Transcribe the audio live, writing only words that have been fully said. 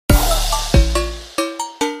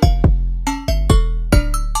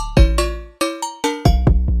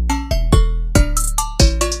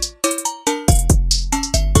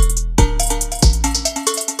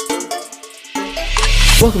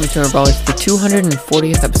Toner Brawler to the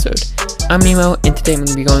 240th episode. I'm Nemo, and today I'm going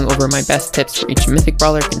to be going over my best tips for each Mythic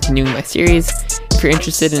Brawler, continuing my series. If you're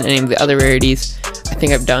interested in any of the other rarities, I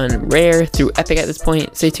think I've done Rare through Epic at this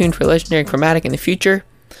point. Stay tuned for Legendary and Chromatic in the future.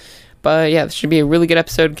 But yeah, this should be a really good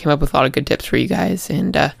episode. Came up with a lot of good tips for you guys.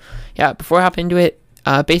 And yeah, before I hop into it,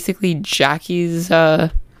 basically Jackie's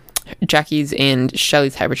and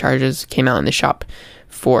Shelly's hypercharges came out in the shop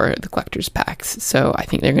for the collector's packs. So I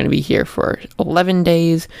think they're going to be here for 11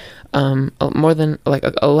 days, more than like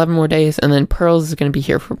 11 more days. And then Pearls is going to be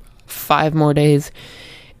here for 5 more days.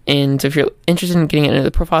 And so if you're interested in getting into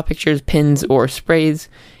the profile pictures, pins, or sprays,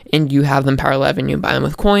 and you have them power 11, you can buy them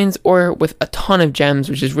with coins or with a ton of gems,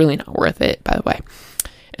 which is really not worth it, by the way.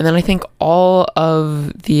 And then I think all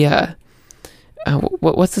of the,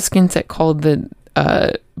 what's the skin set called?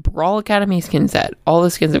 The Brawl Academy skin set. All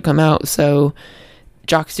the skins have come out, so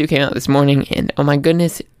Jock 2 came out this morning, and oh my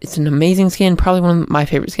goodness, it's an amazing skin, probably one of my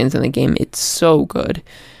favorite skins in the game. It's so good.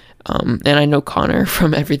 And I know Connor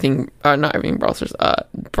from everything, not everything Brawl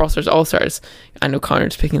Stars All-Stars. I know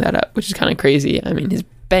Connor's picking that up, which is kind of crazy. I mean, his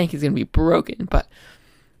bank is going to be broken, but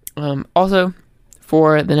also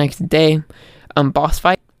for the next day, Boss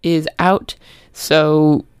Fight is out.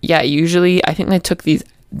 So yeah, usually I think they took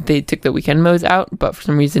the weekend modes out, but for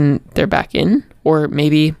some reason they're back in, or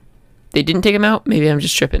maybe they didn't take them out. Maybe I'm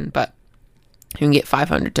just tripping, but you can get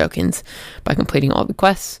 500 tokens by completing all the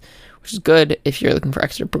quests, which is good if you're looking for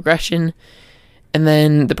extra progression. And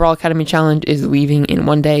then the Brawl Academy challenge is leaving in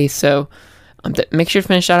 1 day, so make sure to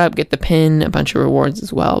finish that up, get the pin, a bunch of rewards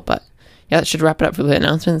as well. But yeah, that should wrap it up for the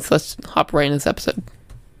announcements. Let's hop right into this episode.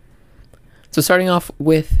 So starting off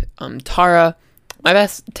with Tara, my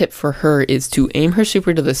best tip for her is to aim her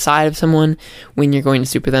super to the side of someone when you're going to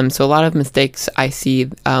super them. So a lot of mistakes I see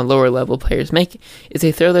lower level players make is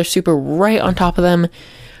they throw their super right on top of them,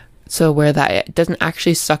 so where that doesn't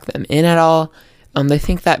actually suck them in at all. They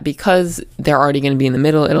think that because they're already going to be in the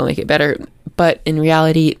middle, it'll make it better. But in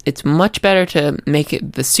reality, it's much better to make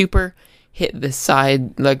it the super hit the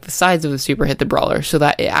side, like the sides of the super hit the brawler, so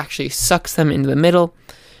that it actually sucks them into the middle.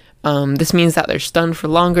 This means that they're stunned for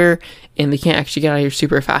longer and they can't actually get out of your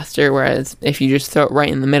super faster, whereas if you just throw it right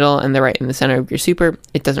in the middle and they're right in the center of your super,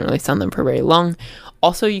 it doesn't really stun them for very long.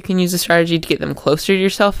 Also, you can use a strategy to get them closer to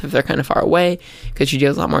yourself if they're kind of far away, because you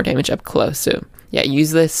deal a lot more damage up close. So yeah,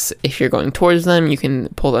 use this. If you're going towards them, you can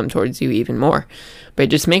pull them towards you even more. But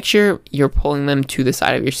just make sure you're pulling them to the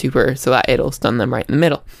side of your super so that it'll stun them right in the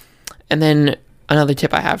middle. And then another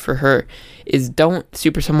tip I have for her is don't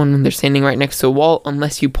super someone when they're standing right next to a wall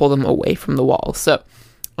unless you pull them away from the wall. So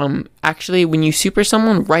actually, when you super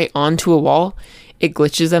someone right onto a wall, it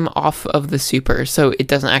glitches them off of the super, so it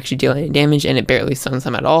doesn't actually deal any damage and it barely stuns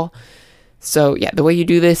them at all. So yeah, the way you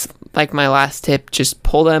do this, like my last tip, just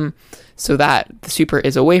pull them so that the super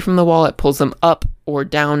is away from the wall. It pulls them up or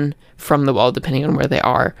down from the wall depending on where they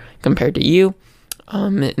are compared to you.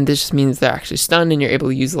 And this just means they're actually stunned and you're able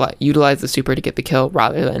to utilize the super to get the kill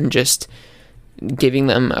rather than just giving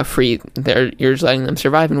them a free, you're just letting them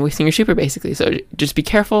survive and wasting your super basically. So just be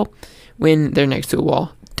careful when they're next to a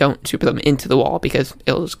wall. Don't super them into the wall because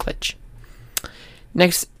it'll just glitch.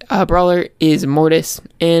 Next brawler is Mortis,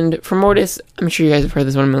 and for Mortis, I'm sure you guys have heard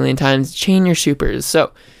this one a million times, chain your supers.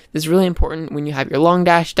 So this is really important when you have your long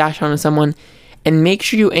dash onto someone, and make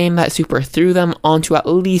sure you aim that super through them onto at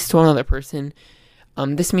least one other person.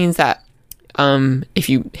 This means that if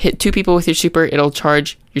you hit 2 people with your super, it'll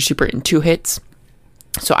charge your super in 2 hits.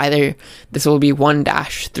 So either this will be 1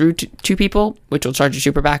 dash through 2 people, which will charge your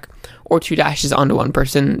super back, or 2 dashes onto 1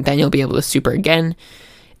 person, then you'll be able to super again.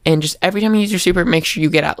 And just every time you use your super, make sure you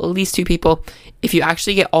get at least 2 people. If you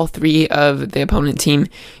actually get all 3 of the opponent team,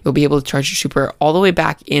 you'll be able to charge your super all the way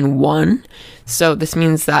back in 1. So this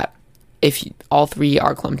means that if all 3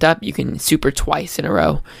 are clumped up, you can super twice in a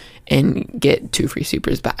row and get 2 free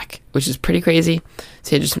supers back, which is pretty crazy.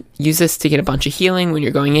 So yeah, just use this to get a bunch of healing when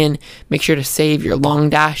you're going in. Make sure to save your long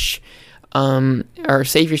dash, or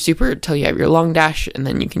save your super till you have your long dash, and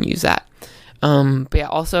then you can use that. But yeah,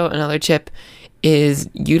 also another tip is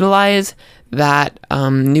utilize that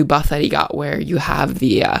new buff that he got where you have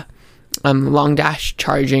the long dash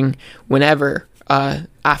charging whenever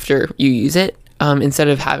after you use it. Instead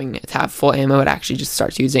of having it to have full ammo, it actually just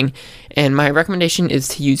starts using. And my recommendation is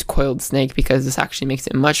to use Coiled Snake because this actually makes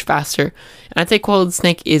it much faster. And I'd say Coiled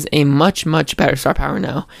Snake is a much better star power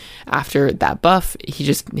now. After that buff,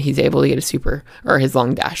 he's able to get a super or his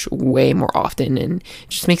long dash way more often, and it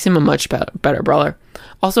just makes him a much better brawler.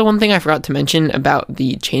 Also, one thing I forgot to mention about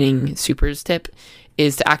the chaining supers tip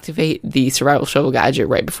is to activate the survival shovel gadget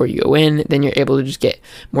right before you go in. Then you're able to just get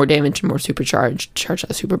more damage and more supercharge, charge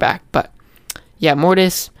that super back. But yeah,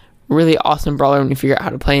 Mortis, really awesome brawler when you figure out how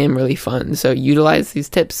to play him, really fun. So utilize these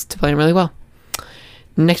tips to play him really well.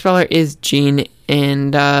 Next brawler is Gene,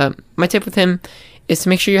 and my tip with him is to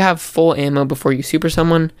make sure you have full ammo before you super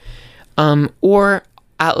someone, or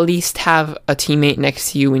at least have a teammate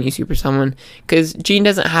next to you when you super someone, because Gene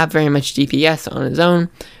doesn't have very much DPS on his own,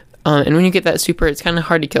 and when you get that super, it's kind of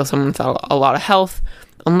hard to kill someone without a lot of health.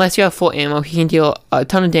 Unless you have full ammo, he can deal a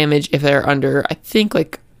ton of damage if they're under, I think,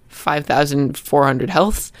 like 5,400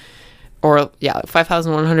 health, or yeah,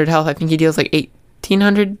 5,100 health. I think he deals like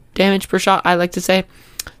 1,800 damage per shot, I like to say.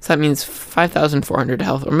 So that means 5,400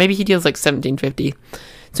 health, or maybe he deals like 1,750.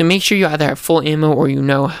 So make sure you either have full ammo or you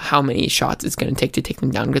know how many shots it's going to take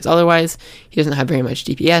them down, because otherwise he doesn't have very much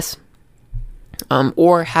DPS.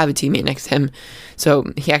 Or have a teammate next to him. So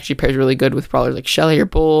he actually pairs really good with brawlers like Shelly or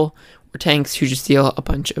Bull, or tanks who just deal a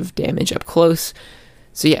bunch of damage up close.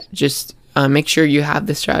 So yeah, just make sure you have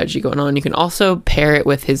this strategy going on. You can also pair it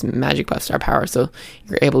with his magic buff star power, so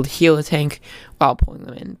you're able to heal a tank while pulling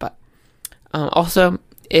them in. But also,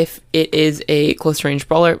 if it is a close range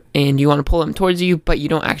brawler and you want to pull them towards you, but you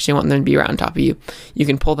don't actually want them to be right on top of you, you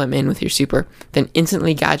can pull them in with your super, then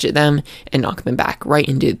instantly gadget them and knock them back right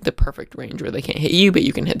into the perfect range where they can't hit you, but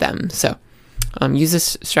you can hit them. So use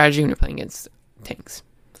this strategy when you're playing against tanks.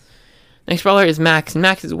 Next brawler is Max, and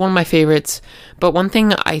Max is one of my favorites, but one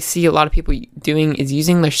thing I see a lot of people doing is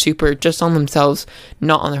using their super just on themselves,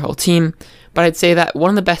 not on their whole team. But I'd say that one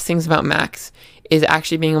of the best things about Max is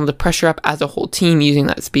actually being able to pressure up as a whole team using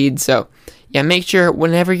that speed. So yeah, make sure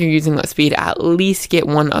whenever you're using that speed, at least get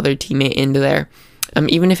one other teammate into there.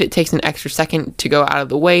 Even if it takes an extra second to go out of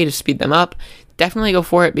the way to speed them up, definitely go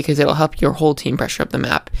for it, because it'll help your whole team pressure up the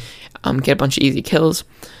map, get a bunch of easy kills.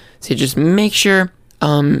 So just make sure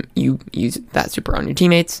you use that super on your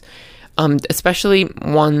teammates, especially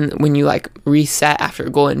when you like reset after a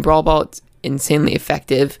goal in Brawl Ball. It's insanely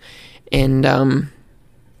effective. And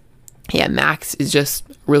yeah, Max is just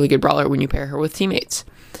a really good brawler when you pair her with teammates.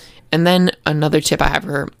 And then another tip I have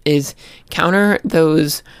for her is counter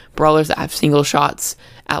those brawlers that have single shots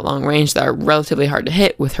at long range that are relatively hard to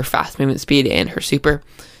hit with her fast movement speed and her super.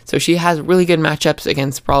 So she has really good matchups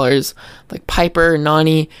against brawlers like Piper,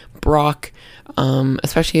 Nani, Brock,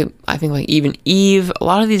 especially I think like even Eve. A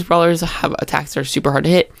lot of these brawlers have attacks that are super hard to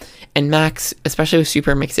hit, and Max, especially with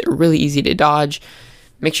super, makes it really easy to dodge.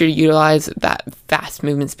 Make sure to utilize that fast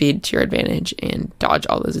movement speed to your advantage and dodge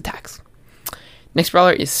all those attacks. Next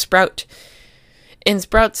brawler is Sprout. And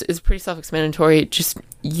Sprout is pretty self-explanatory. Just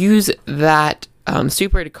use that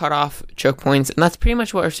super to cut off choke points. And that's pretty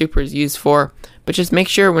much what our super is used for. But just make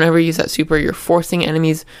sure whenever you use that super, you're forcing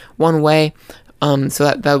enemies one way, so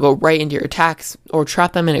that they'll go right into your attacks, or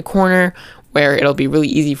trap them in a corner where it'll be really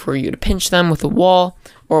easy for you to pinch them with a wall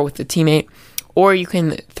or with a teammate. Or you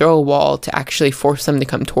can throw a wall to actually force them to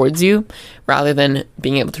come towards you rather than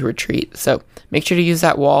being able to retreat. So make sure to use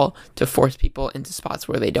that wall to force people into spots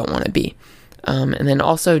where they don't want to be. And then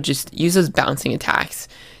also just use those bouncing attacks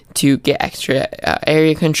to get extra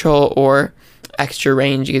area control or extra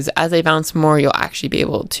range, because as they bounce more, you'll actually be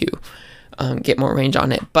able to get more range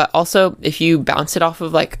on it. But also, if you bounce it off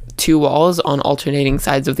of like two walls on alternating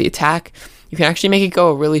sides of the attack, you can actually make it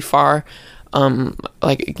go really far.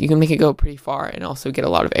 Like you can make it go pretty far and also get a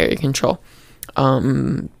lot of area control.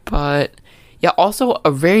 But yeah, also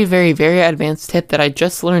a very, very, very advanced tip that I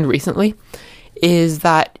just learned recently is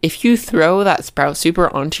that if you throw that Sprout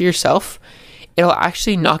super onto yourself, it'll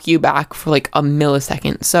actually knock you back for like a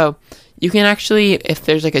millisecond. So you can actually, if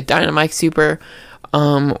there's like a dynamite super,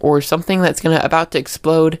 or something that's about to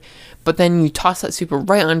explode, but then you toss that super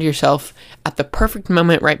right onto yourself at the perfect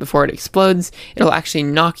moment right before it explodes, it'll actually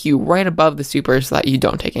knock you right above the super so that you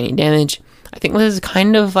don't take any damage. I think this is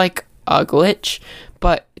kind of like a glitch,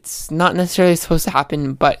 but it's not necessarily supposed to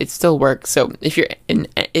happen, but it still works. So if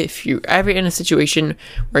you're ever in a situation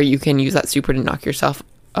where you can use that super to knock yourself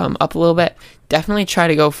up a little bit, definitely try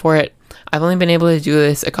to go for it. I've only been able to do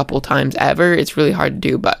this a couple times ever. It's really hard to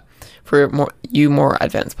do, but for more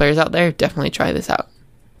advanced players out there, definitely try this out.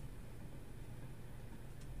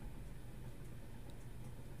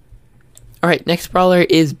 Alright, next brawler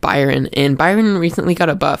is Byron, and Byron recently got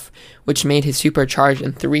a buff, which made his super charge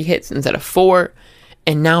in 3 hits instead of 4,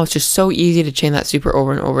 and now it's just so easy to chain that super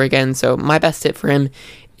over and over again. So my best tip for him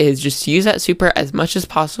is just use that super as much as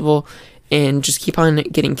possible, and just keep on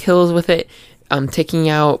getting kills with it, taking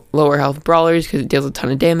out lower health brawlers because it deals a ton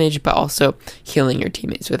of damage, but also healing your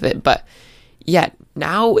teammates with it. But yeah,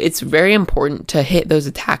 now it's very important to hit those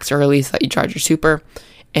attacks early so that you charge your super.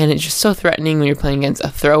 and it's just so threatening when you're playing against a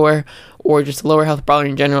thrower or just a lower health brawler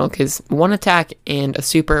in general, because one attack and a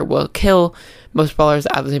super will kill most brawlers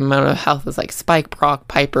that have the same amount of health as like Spike, Brock,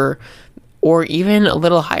 Piper, or even a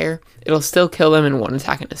little higher. It'll still kill them in one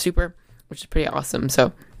attack and a super, which is pretty awesome.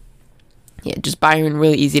 So yeah, just Byron,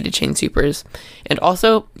 really easy to chain supers. And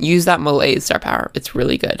also use that Malaise star power. It's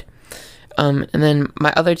really good. And then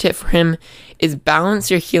my other tip for him is balance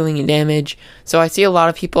your healing and damage. So I see a lot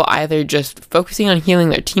of people either just focusing on healing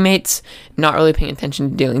their teammates, not really paying attention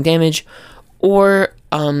to dealing damage, or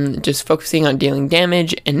just focusing on dealing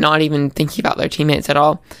damage and not even thinking about their teammates at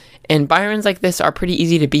all. And Byrons like this are pretty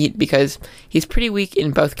easy to beat because he's pretty weak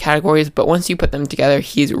in both categories, but once you put them together,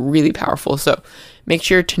 he's really powerful. So make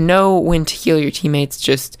sure to know when to heal your teammates,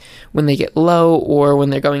 just when they get low or when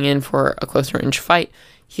they're going in for a closer range fight,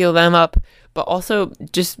 heal them up. But also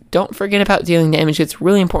just don't forget about dealing damage. It's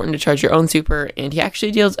really important to charge your own super, and he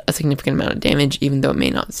actually deals a significant amount of damage, even though it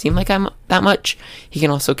may not seem like that much. He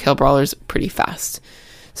can also kill brawlers pretty fast.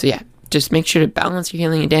 So yeah, just make sure to balance your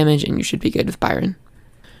healing and damage, and you should be good with Byron.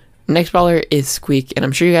 Next brawler is Squeak, and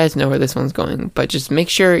I'm sure you guys know where this one's going, but just make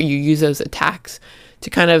sure you use those attacks to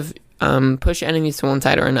kind of push enemies to one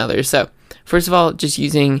side or another. So first of all, just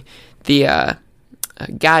using the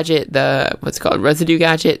gadget, the what's called residue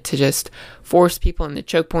gadget, to just force people into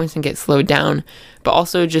choke points and get slowed down, but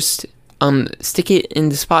also just stick it in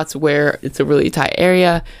the spots where it's a really tight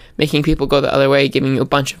area, making people go the other way, giving you a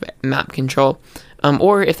bunch of map control.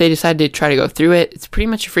 Or if they decide to try to go through it, it's pretty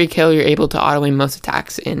much a free kill. You're able to auto-aim most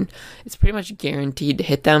attacks, and it's pretty much guaranteed to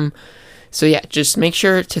hit them. So yeah, just make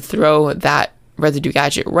sure to throw that residue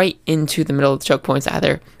gadget right into the middle of the choke points,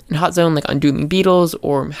 either in hot zone like on Dueling Beetles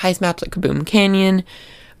or heist maps like Kaboom Canyon.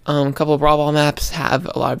 A couple of Brawl Ball maps have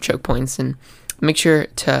a lot of choke points, and make sure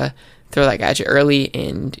to throw that gadget early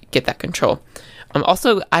and get that control.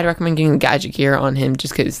 Also, I'd recommend getting the gadget gear on him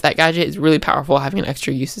just because that gadget is really powerful. Having an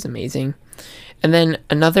extra use is amazing. And then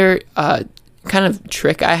another kind of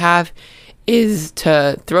trick I have is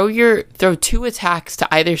to throw two attacks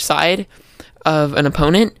to either side of an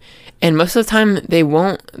opponent, and most of the time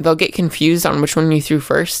they'll get confused on which one you threw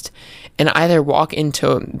first and either walk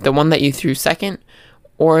into the one that you threw second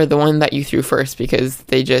or the one that you threw first because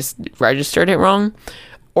they just registered it wrong.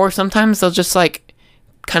 Or sometimes they'll just like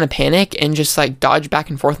kind of panic and just like dodge back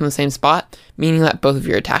and forth in the same spot, meaning that both of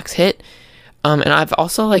your attacks hit. And I've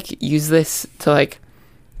also like used this to like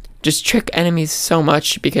just trick enemies so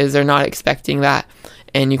much because they're not expecting that,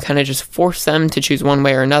 and you kind of just force them to choose one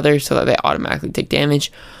way or another so that they automatically take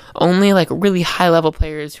damage. Only like really high level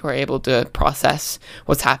players who are able to process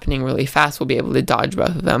what's happening really fast will be able to dodge both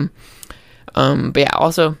of them. But yeah,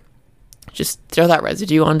 also just throw that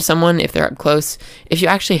residue onto someone if they're up close. If you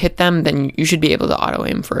actually hit them, then you should be able to auto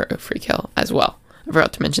aim for a free kill as well. I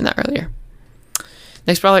forgot to mention that earlier.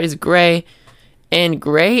 Next brawler is Gray. And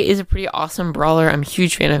Gray is a pretty awesome brawler. I'm a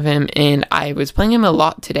huge fan of him, and I was playing him a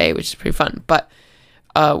lot today, which is pretty fun. But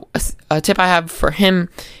a tip I have for him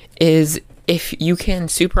is if you can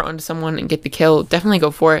super onto someone and get the kill, definitely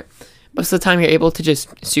go for it. Most of the time, you're able to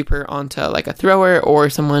just super onto like a thrower or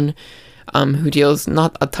someone who deals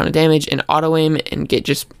not a ton of damage and auto aim and get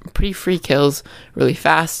just pretty free kills really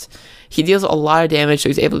fast. He deals a lot of damage, so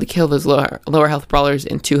he's able to kill those lower health brawlers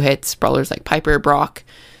in 2 hits. Brawlers like Piper, Brock,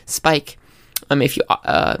 Spike. If you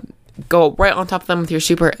go right on top of them with your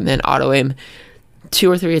super and then auto aim 2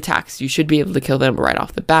 or 3 attacks, you should be able to kill them right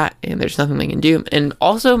off the bat, and there's nothing they can do. And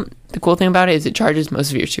also, the cool thing about it is it charges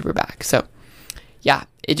most of your super back. So yeah,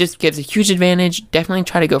 it just gives a huge advantage. Definitely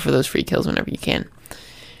try to go for those free kills whenever you can.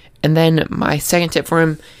 And then my second tip for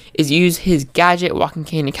him is use his gadget walking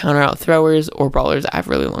cane to counter out throwers or brawlers that have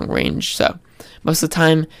really long range. So most of the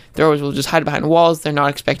time, throwers will just hide behind walls. They're not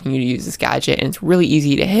expecting you to use this gadget, and it's really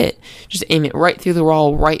easy to hit. Just aim it right through the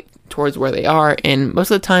wall, right towards where they are, and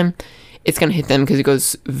most of the time, it's going to hit them because it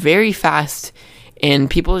goes very fast, and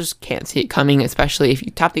people just can't see it coming, especially if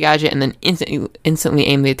you tap the gadget and then instantly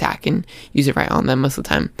aim the attack and use it right on them. Most of the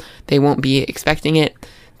time, they won't be expecting it.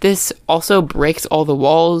 This also breaks all the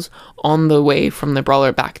walls on the way from the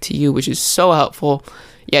brawler back to you, which is so helpful.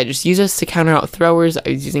 Yeah, just use this to counter out throwers. I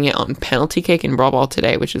was using it on Penalty Kick and Brawl Ball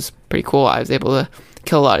today, which is pretty cool. I was able to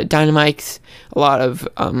kill a lot of Dynamites, a lot of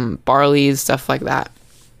Barleys, stuff like that.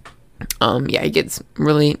 Yeah, he gets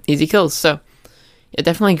really easy kills. So, yeah,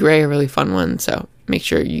 definitely Gray, a really fun one. So, make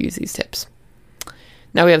sure you use these tips.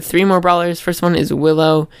 Now we have 3 more brawlers. First one is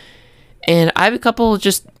Willow. And I have a couple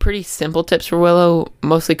just pretty simple tips for Willow,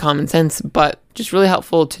 mostly common sense, but just really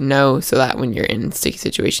helpful to know so that when you're in sticky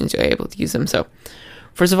situations, you're able to use them. So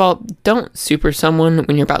First of all, don't super someone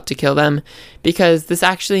when you're about to kill them, because this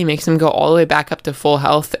actually makes them go all the way back up to full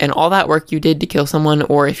health, and all that work you did to kill someone,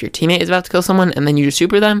 or if your teammate is about to kill someone and then you just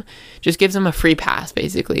super them, just gives them a free pass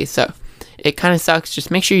basically. So it kind of sucks.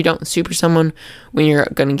 Just make sure you don't super someone when you're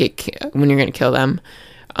gonna kill them.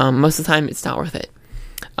 Most of the time it's not worth it.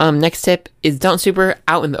 Next tip is don't super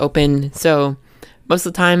out in the open. So most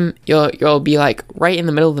of the time you'll be like right in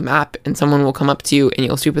the middle of the map and someone will come up to you and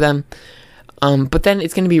you'll super them. But then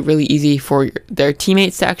it's going to be really easy for their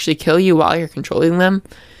teammates to actually kill you while you're controlling them.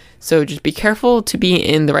 So just be careful to be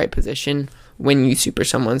in the right position when you super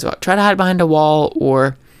someone. So try to hide behind a wall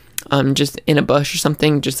or just in a bush or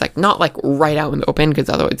something. Just like not like right out in the open, because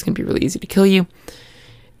otherwise it's going to be really easy to kill you.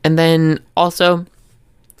 And then also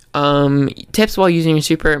tips while using your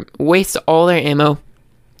super: waste all their ammo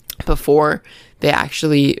before they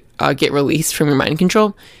actually get released from your mind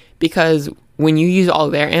control, because when you use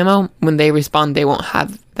all their ammo, when they respawn, they won't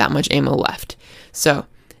have that much ammo left. So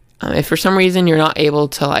if for some reason you're not able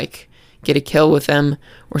to like get a kill with them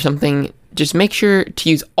or something, just make sure to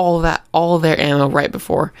use all of their ammo right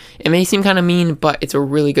before. It may seem kind of mean, but it's a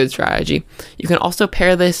really good strategy. You can also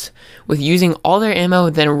pair this with using all their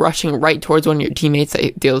ammo, then rushing right towards one of your teammates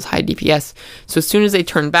that deals high DPS. So as soon as they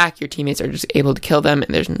turn back, your teammates are just able to kill them,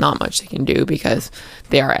 and there's not much they can do because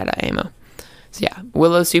they are out of ammo. So yeah,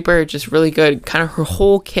 Willow super, just really good. Kind of her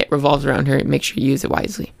whole kit revolves around her. Make sure you use it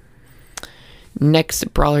wisely. Next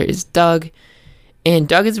brawler is Doug. And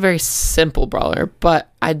Doug is a very simple brawler, but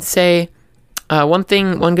I'd say one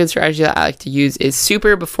good strategy that I like to use is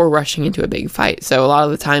super before rushing into a big fight. So a lot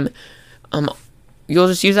of the time, you'll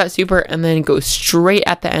just use that super and then go straight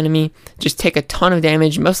at the enemy. Just take a ton of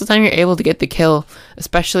damage. Most of the time you're able to get the kill,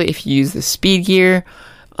 especially if you use the speed gear.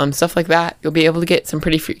 Stuff like that, you'll be able to get some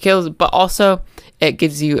pretty free kills, but also it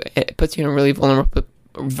puts you in a really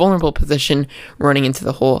vulnerable position running into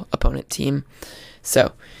the whole opponent team.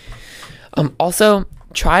 So also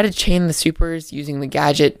try to chain the supers using the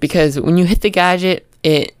gadget, because when you hit the gadget,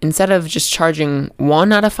 it, instead of just charging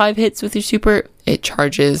 1 out of 5 hits with your super, it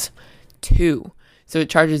charges 2. So it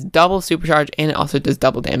charges double supercharge, and it also does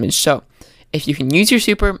double damage. So if you can use your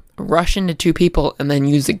super, rush into 2 people, and then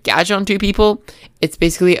use the gadget on 2 people, it's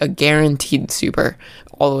basically a guaranteed super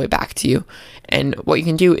all the way back to you. And what you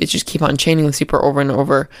can do is just keep on chaining the super over and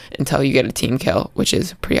over until you get a team kill, which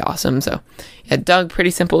is pretty awesome. So yeah, Doug,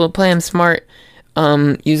 pretty simple to play and smart.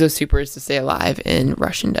 Use those supers to stay alive and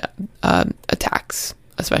rush into attacks,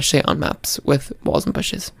 especially on maps with walls and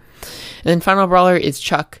bushes. And then final brawler is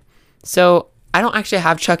Chuck. So I don't actually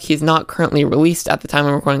have Chuck. He's not currently released at the time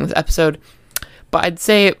I'm recording this episode. But I'd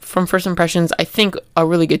say from first impressions, I think a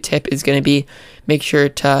really good tip is going to be make sure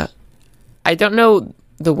to, I don't know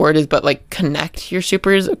the word is, but like connect your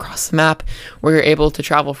supers across the map where you're able to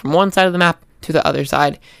travel from one side of the map to the other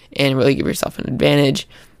side and really give yourself an advantage.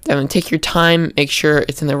 Then take your time, make sure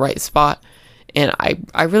it's in the right spot. And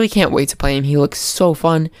I really can't wait to play him. He looks so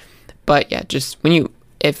fun. But yeah, just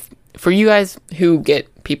for you guys who get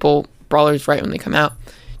brawlers right when they come out,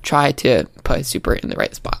 try to put a super in the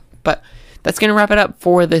right spot. But that's going to wrap it up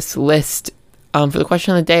for this list. For the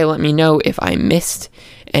question of the day, let me know if I missed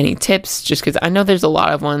any tips, just because I know there's a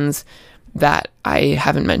lot of ones that I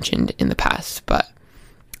haven't mentioned in the past. But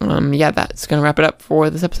yeah, that's going to wrap it up for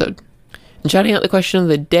this episode. And shouting out the question of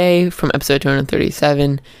the day from episode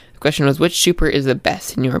 237. The question was, which super is the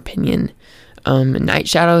best in your opinion? Night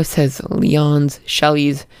Shadow says Leon's,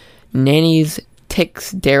 Shelly's, Nanny's,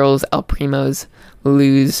 Tick's, Daryl's, El Primo's,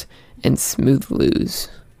 Lou's, and Smooth Lou's.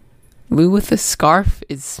 Lou with a scarf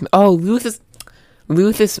is... Lou with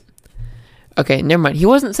this... Okay, never mind. He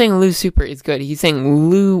wasn't saying Lou super is good. He's saying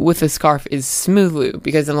Lou with a scarf is Smooth Lou,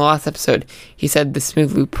 because in the last episode, he said the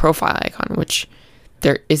Smooth Lou profile icon, which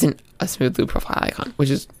there isn't a Smooth Lou profile icon, which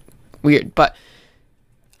is weird. But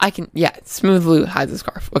Smooth Lou has a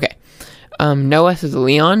scarf. Okay. Noah says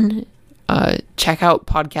Leon. Check out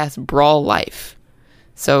podcast Brawl Life.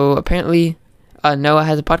 So apparently Noah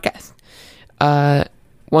has a podcast.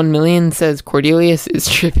 1 million says Cordelius is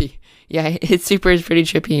trippy. Yeah, his super is pretty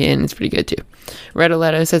trippy and it's pretty good too. Red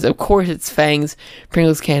Aletto says, of course it's Fangs.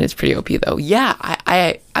 Pringles can is pretty OP though. Yeah,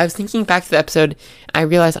 I was thinking back to the episode. I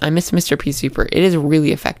realized I missed Mr. P super. It is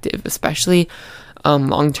really effective, especially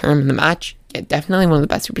long term in the match. Yeah, definitely one of the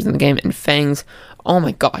best supers in the game. And Fangs, oh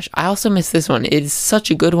my gosh, I also missed this one. It is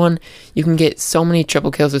such a good one. You can get so many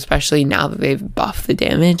triple kills, especially now that they've buffed the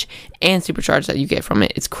damage and supercharge that you get from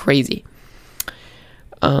it. It's crazy.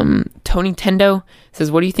 Tony Tendo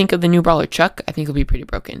says, what do you think of the new brawler Chuck? I think he'll be pretty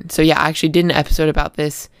broken. So yeah, I actually did an episode about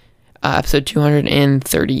this, episode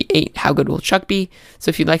 238, how good will Chuck be? So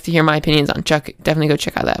if you'd like to hear my opinions on Chuck, definitely go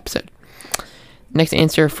check out that episode. Next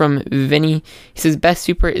answer from Vinny. He says, best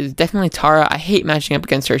super is definitely Tara. I hate matching up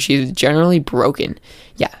against her. She's generally broken.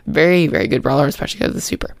 Yeah, very, very good brawler, especially because of the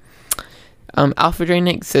super. Alpha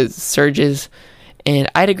Dranic says Surges.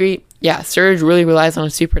 And I'd agree. Yeah, Surge really relies on a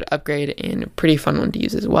super to upgrade, and a pretty fun one to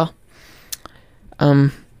use as well.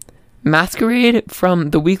 Masquerade from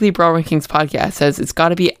the Weekly Brawl Rankings podcast says it's got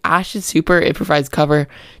to be Ash's super. It provides cover,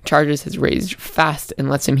 charges his rage fast, and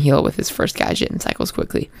lets him heal with his first gadget and cycles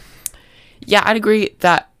quickly. Yeah, I'd agree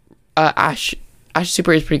that Ash's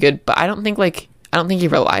super is pretty good, but I don't think he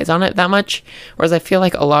relies on it that much. Whereas I feel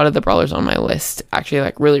like a lot of the brawlers on my list actually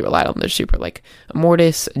like really relied on their super, like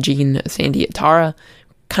Mortis, Jean, Sandy, Tara.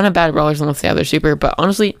 Kind of bad brawlers unless they have their super, but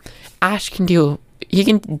honestly, Ash can do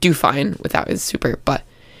fine without his super. But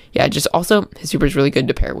yeah, just also his super is really good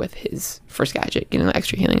to pair with his first gadget, getting the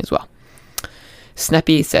extra healing as well.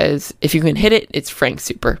 Snappy says, if you can hit it, it's Frank's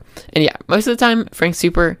super. And yeah, most of the time, Frank's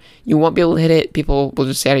super, you won't be able to hit it. People will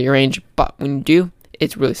just stay out of your range. But when you do,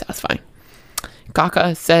 it's really satisfying.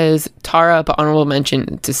 Kaka says, Tara, but honorable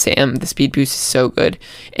mention to Sam. The speed boost is so good.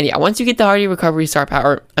 And yeah, once you get the hardy recovery star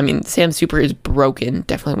power, I mean, Sam's super is broken.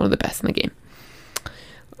 Definitely one of the best in the game.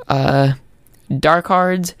 Dark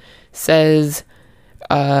Cards says,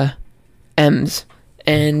 Ems.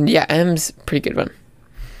 And yeah, Ems, pretty good one.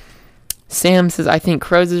 Sam says, I think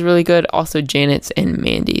Crow's is really good. Also Janet's and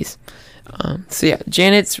Mandy's. So yeah,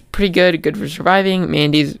 Janet's pretty good for surviving.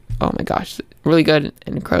 Mandy's, oh my gosh, really good.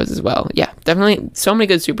 And Crow's as well. Yeah, definitely so many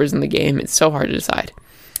good supers in the game. It's so hard to decide.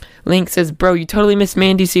 Link says, bro, you totally missed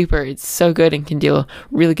Mandy's super. It's so good and can deal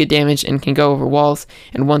really good damage and can go over walls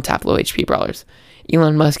and one-tap low HP brawlers.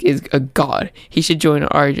 Elon Musk is a god. He should join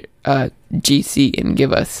our GC and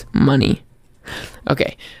give us money.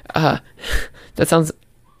 Okay, that sounds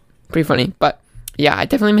pretty funny, but yeah, I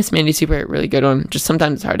definitely miss Mandy's super. Really good one. Just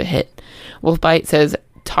sometimes it's hard to hit. Wolfbite says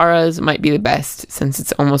Tara's might be the best since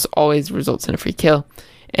it's almost always results in a free kill,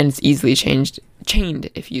 and it's easily chained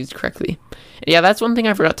if used correctly. And yeah, that's one thing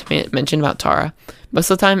I forgot to mention about Tara. Most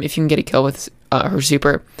of the time, if you can get a kill with her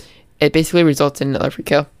super, it basically results in another free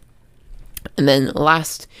kill. And then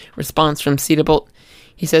last response from Cedarbolt,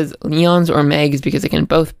 he says Leon's or Meg's because they can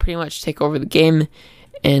both pretty much take over the game,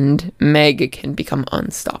 and Meg can become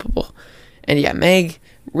unstoppable. And yeah, Meg,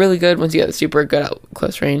 really good once you get the super, good at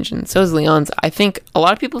close range, and so is Leon's. I think a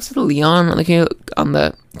lot of people said Leon on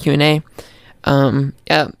the Q&A.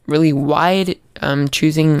 Yeah, really wide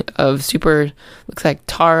choosing of super. Looks like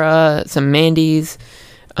Tara, some Mandy's.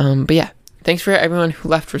 But yeah, thanks for everyone who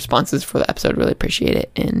left responses for the episode. Really appreciate it.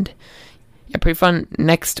 And yeah, pretty fun.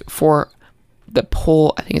 Next for the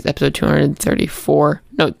poll, I think it's episode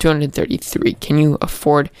 233. Can you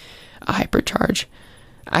afford a hypercharge?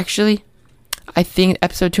 Actually, I think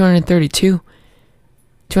episode 231.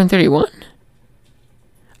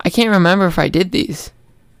 I can't remember if I did these.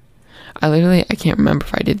 I can't remember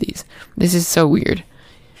if I did these. This is so weird.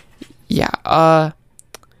 Yeah, I'll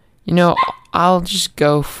just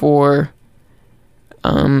go for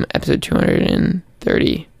episode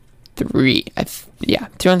 233.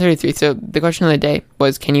 233. So the question of the day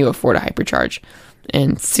was, can you afford a hypercharge?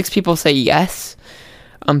 And 6 people say yes.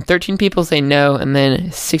 13 people say no, and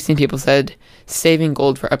then 16 people said saving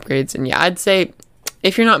gold for upgrades. And yeah, I'd say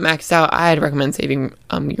if you're not maxed out, I'd recommend saving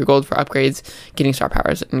your gold for upgrades, getting star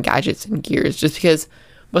powers and gadgets and gears, just because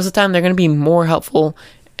most of the time they're going to be more helpful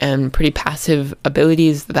and pretty passive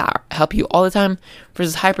abilities that help you all the time,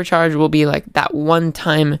 versus hypercharge will be like that one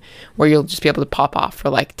time where you'll just be able to pop off for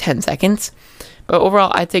like 10 seconds. But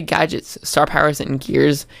overall, I'd say gadgets, star powers, and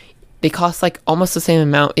gears, they cost like almost the same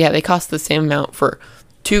amount. Yeah, they cost the same amount for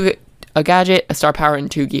a gadget, a star power, and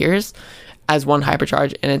 2 gears as one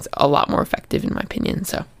hypercharge, and it's a lot more effective in my opinion.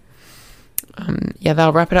 So yeah,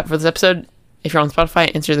 that'll wrap it up for this episode. If you're on Spotify,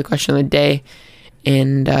 answer the question of the day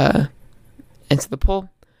and answer the poll.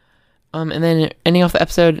 And then ending off the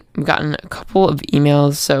episode, we've gotten a couple of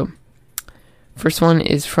emails. So first one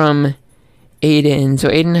is from Aiden. So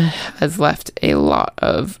Aiden has left a lot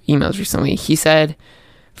of emails recently. He said,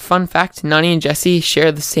 fun fact, Nani and Jessie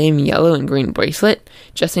share the same yellow and green bracelet.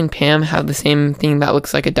 Jessie and Pam have the same thing that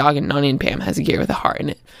looks like a dog, and Nani and Pam has a gear with a heart in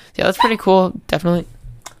it. So yeah, that's pretty cool. Definitely.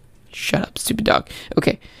 Shut up, stupid dog.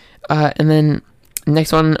 Okay. And then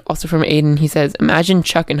next one, also from Aiden, he says, imagine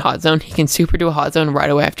Chuck in Hot Zone. He can super do a Hot Zone right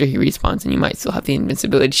away after he respawns, and you might still have the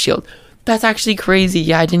invincibility shield. That's actually crazy.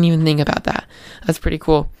 Yeah, I didn't even think about that. That's pretty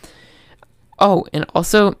cool. Oh, and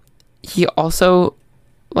also, he also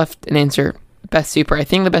left an answer, best super. I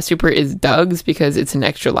think the best super is Doug's because it's an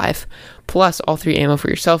extra life, plus all 3 ammo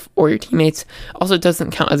for yourself or your teammates. Also, it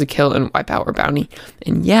doesn't count as a kill in Wipeout or Bounty.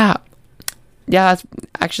 And that's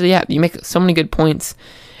actually, you make so many good points.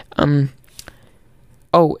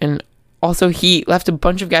 Oh, and also he left a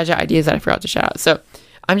bunch of gadget ideas that I forgot to shout out. So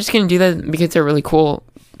I'm just going to do that because they're really cool,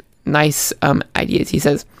 nice ideas. He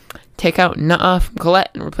says, take out Nuh-uh from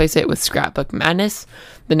Colette and replace it with Scrapbook Madness.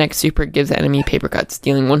 The next super gives the enemy paper cuts,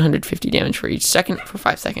 dealing 150 damage for each second for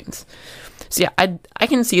 5 seconds. So yeah, I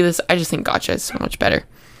can see this. I just think Gotcha is so much better.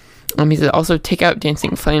 He says also take out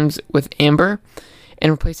Dancing Flames with Amber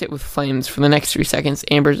and replace it with Flames for the next 3 seconds.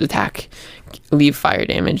 Amber's attack, leave fire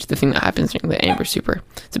damage, the thing that happens during the Amber super.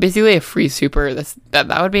 So basically a free super.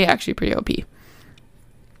 That would be actually pretty OP.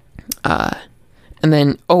 And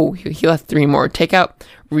then, he left 3 more. Take out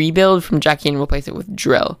Rebuild from Jackie and replace it with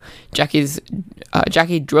Drill.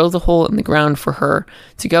 Jackie drills a hole in the ground for her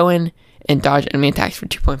to go in and dodge enemy attacks for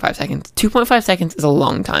 2.5 seconds. 2.5 seconds is a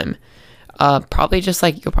long time. Probably just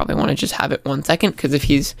like, you'll probably want to just have it 1 second, because if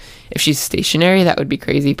she's stationary, that would be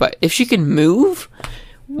crazy. But if she can move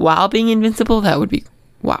while being invincible, that would be,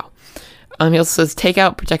 wow. He also says, take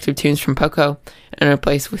out Protective Tunes from Poco and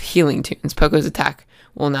replace with Healing Tunes. Poco's attack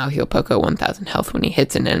will now heal Poco 1000 health when he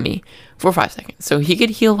hits an enemy for 5 seconds. So he could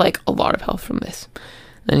heal like a lot of health from this.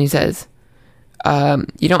 Then he says,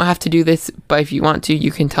 you don't have to do this, but if you want to,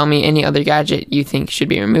 you can tell me any other gadget you think should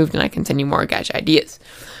be removed and I can send you more gadget ideas.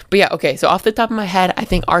 But yeah, okay, so off the top of my head, I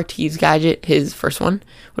think RT's gadget, his first one,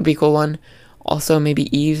 would be a cool one. Also,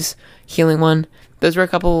 maybe Eve's healing one. Those were a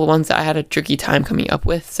couple of ones that I had a tricky time coming up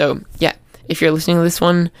with. So yeah, if you're listening to this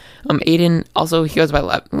one, Aiden, also he goes by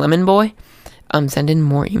Lemon Boy. Send in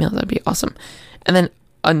more emails. That'd be awesome. And then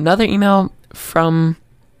another email from,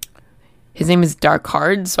 his name is Dark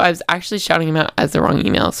Hard. So I was actually shouting him out as the wrong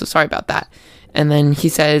email. So sorry about that. And then he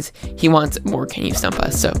says he wants more Can You Stump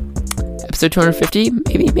Us? So episode 250,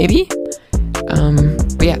 maybe.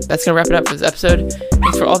 But yeah, that's going to wrap it up for this episode.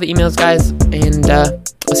 Thanks for all the emails, guys. And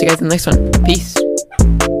I'll see you guys in the next one. Peace.